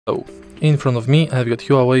Hello, in front of me I've got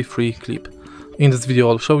HUAWEI FreeClip. In this video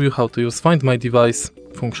I'll show you how to use Find My Device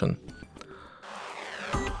function.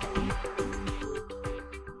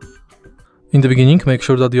 In the beginning, make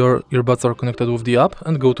sure that your earbuds are connected with the app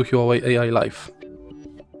and go to HUAWEI AI Live.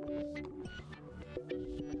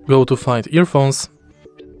 Go to Find Earphones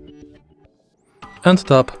and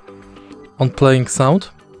tap on Playing Sound.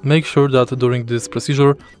 Make sure that during this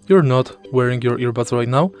procedure you're not wearing your earbuds right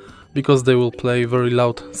now, because they will play very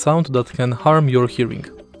loud sound that can harm your hearing.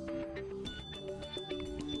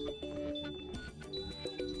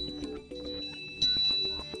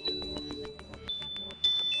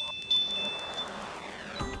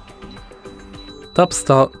 Tap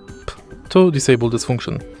Stop to disable this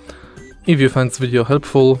function. If you find this video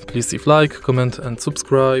helpful, please leave like, comment and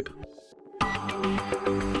subscribe.